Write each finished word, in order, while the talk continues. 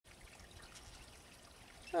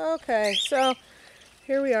Okay, so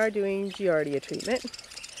here we are doing Giardia treatment.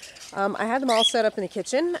 I had them all set up in the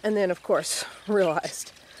kitchen, and then of course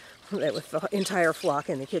realized that with the entire flock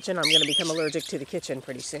in the kitchen, I'm going to become allergic to the kitchen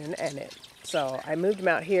pretty soon. So I moved them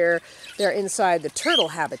out here. They're inside the turtle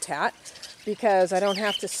habitat because I don't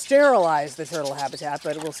have to sterilize the turtle habitat,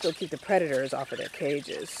 but it will still keep the predators off of their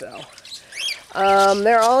cages. So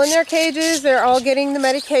they're all in their cages. They're all getting the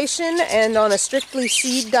medication and on a strictly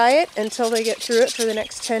seed diet until they get through it for the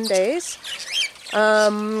next 10 days.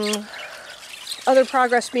 Other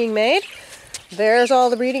progress being made. There's all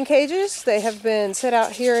the breeding cages. They have been set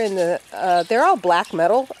out here in the, they're all black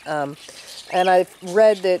metal. And I've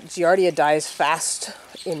read that Giardia dies fast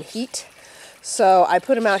in heat. So I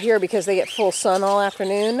put them out here because they get full sun all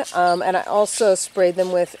afternoon. And I also sprayed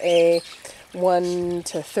them with a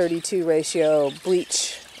 1:32 ratio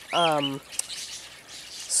bleach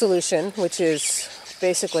solution, which is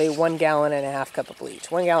basically 1.5 gallon cup of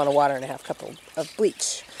bleach. 1 gallon of water and a half cup of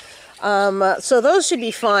bleach. So those should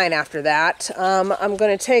be fine after that. I'm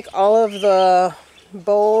going to take all of the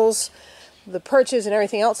bowls, the perches and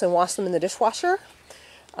everything else and wash them in the dishwasher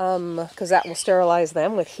because that will sterilize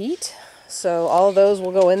them with heat. So all of those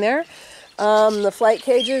will go in there. The flight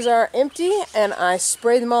cages are empty and I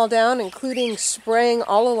sprayed them all down, including spraying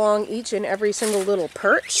all along each and every single little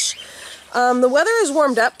perch. The weather has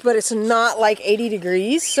warmed up, but it's not like 80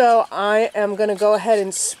 degrees, so I am going to go ahead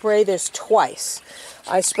and spray this twice.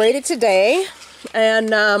 I sprayed it today,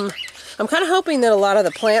 and I'm kind of hoping that a lot of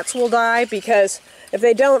the plants will die, because if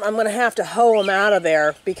they don't, I'm going to have to hoe them out of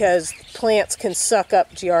there, because plants can suck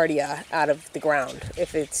up Giardia out of the ground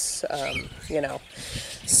if it's, you know.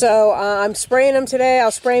 So I'm spraying them today.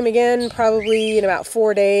 I'll spray them again probably in about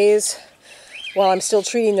 4 days while I'm still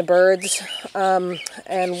treating the birds,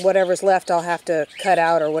 and whatever's left I'll have to cut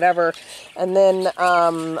out or whatever, and then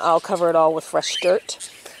I'll cover it all with fresh dirt.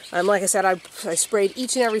 Like I said, I sprayed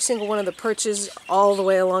each and every single one of the perches all the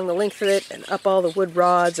way along the length of it and up all the wood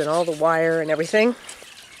rods and all the wire and everything.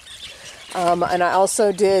 And I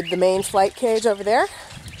also did the main flight cage over there.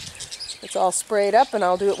 It's all sprayed up, and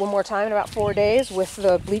I'll do it one more time in about 4 days with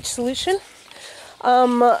the bleach solution.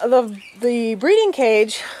 The breeding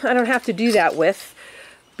cage, I don't have to do that with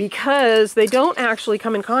because they don't actually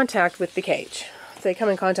come in contact with the cage. They come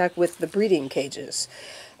in contact with the breeding cages.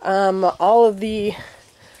 Those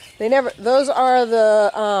are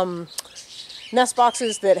the nest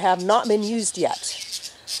boxes that have not been used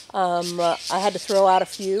yet. I had to throw out a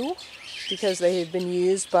few because they had been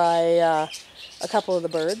used by a couple of the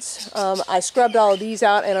birds. I scrubbed all of these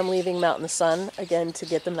out, and I'm leaving them out in the sun again to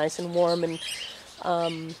get them nice and warm, and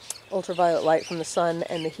ultraviolet light from the sun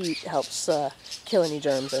and the heat helps kill any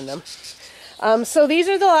germs in them. So these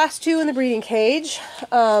are the last two in the breeding cage.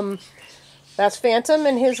 That's Phantom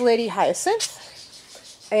and his lady Hyacinth.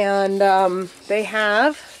 And they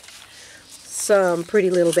have some pretty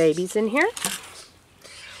little babies in here.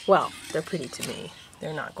 Well, they're pretty to me.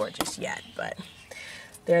 They're not gorgeous yet, but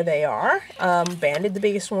there they are. Banded, the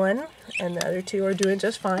biggest one, and the other two are doing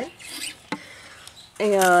just fine.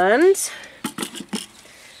 And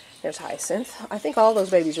there's Hyacinth. I think all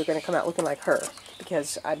those babies are going to come out looking like her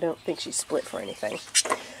because I don't think she's split for anything.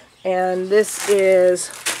 And this is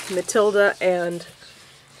Matilda and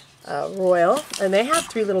Royal, and they have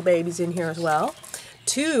 3 little babies in here as well.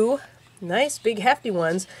 2 nice big hefty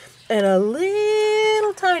ones and a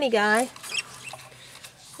little tiny guy.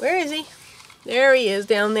 Where is he? There he is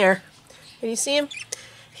down there. Can you see him?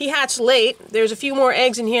 He hatched late. There's a few more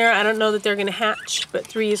eggs in here. I don't know that they're going to hatch, but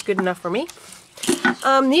 3 is good enough for me.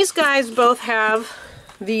 These guys both have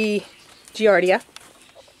the Giardia.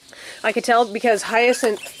 I could tell because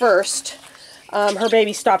Hyacinth first, her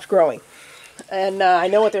baby stopped growing. And I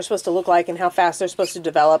know what they're supposed to look like and how fast they're supposed to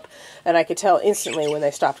develop, and I could tell instantly when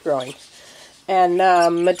they stopped growing. And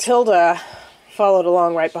Matilda followed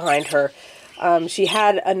along right behind her. She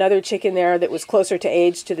had another chicken there that was closer to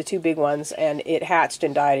age to the 2 big ones, and it hatched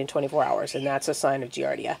and died in 24 hours, and that's a sign of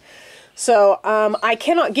Giardia. So I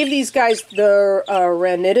cannot give these guys the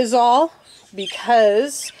ranitidazole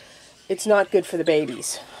because it's not good for the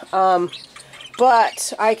babies.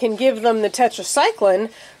 But I can give them the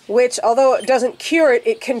tetracycline, which, although it doesn't cure it,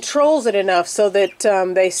 it controls it enough so that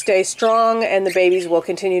they stay strong and the babies will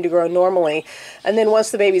continue to grow normally. And then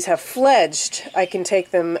once the babies have fledged, I can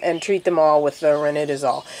take them and treat them all with the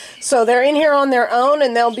ranitidazole. So they're in here on their own,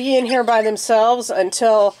 and they'll be in here by themselves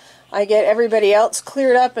until I get everybody else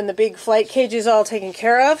cleared up and the big flight cages all taken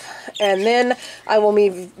care of. And then I will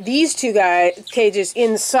move these 2 cages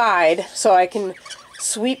inside so I can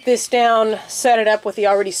sweep this down, set it up with the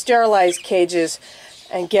already sterilized cages,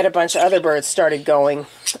 and get a bunch of other birds started going.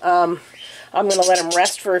 I'm going to let them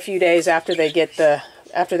rest for a few days after they get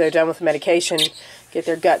after they're done with the medication, get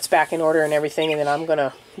their guts back in order and everything, and then I'm going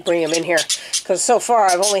to bring them in here. Because so far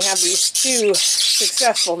I've only had these 2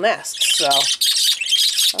 successful nests, so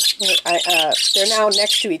they're now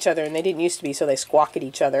next to each other, and they didn't used to be, so they squawk at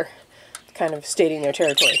each other, kind of stating their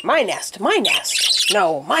territory. My nest, my nest.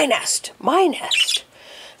 No, my nest, my nest.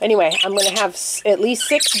 Anyway, I'm going to have at least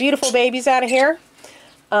 6 beautiful babies out of here.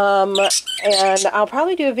 And I'll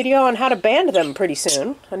probably do a video on how to band them pretty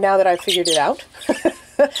soon, now that I've figured it out.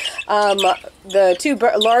 The 2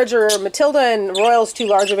 larger, Matilda and Royal's 2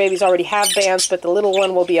 larger babies already have bands, but the little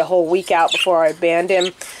one will be a whole week out before I band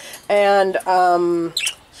him. And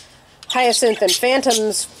Hyacinth and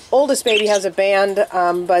Phantom's oldest baby has a band,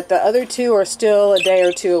 but the other 2 are still a day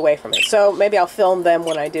or 2 away from it. So maybe I'll film them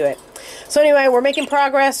when I do it. So anyway, we're making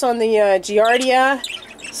progress on the Giardia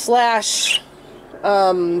slash,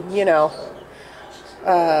 you know,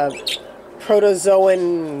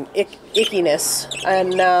 protozoan ickiness,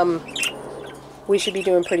 and we should be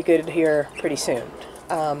doing pretty good here pretty soon.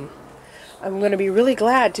 I'm going to be really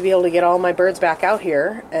glad to be able to get all my birds back out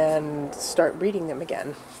here and start breeding them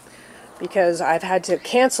again, because I've had to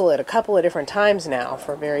cancel it a couple of different times now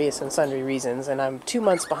for various and sundry reasons, and I'm 2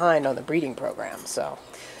 months behind on the breeding program. So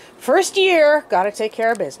first year, got to take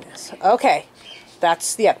care of business. Okay,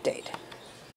 that's the update.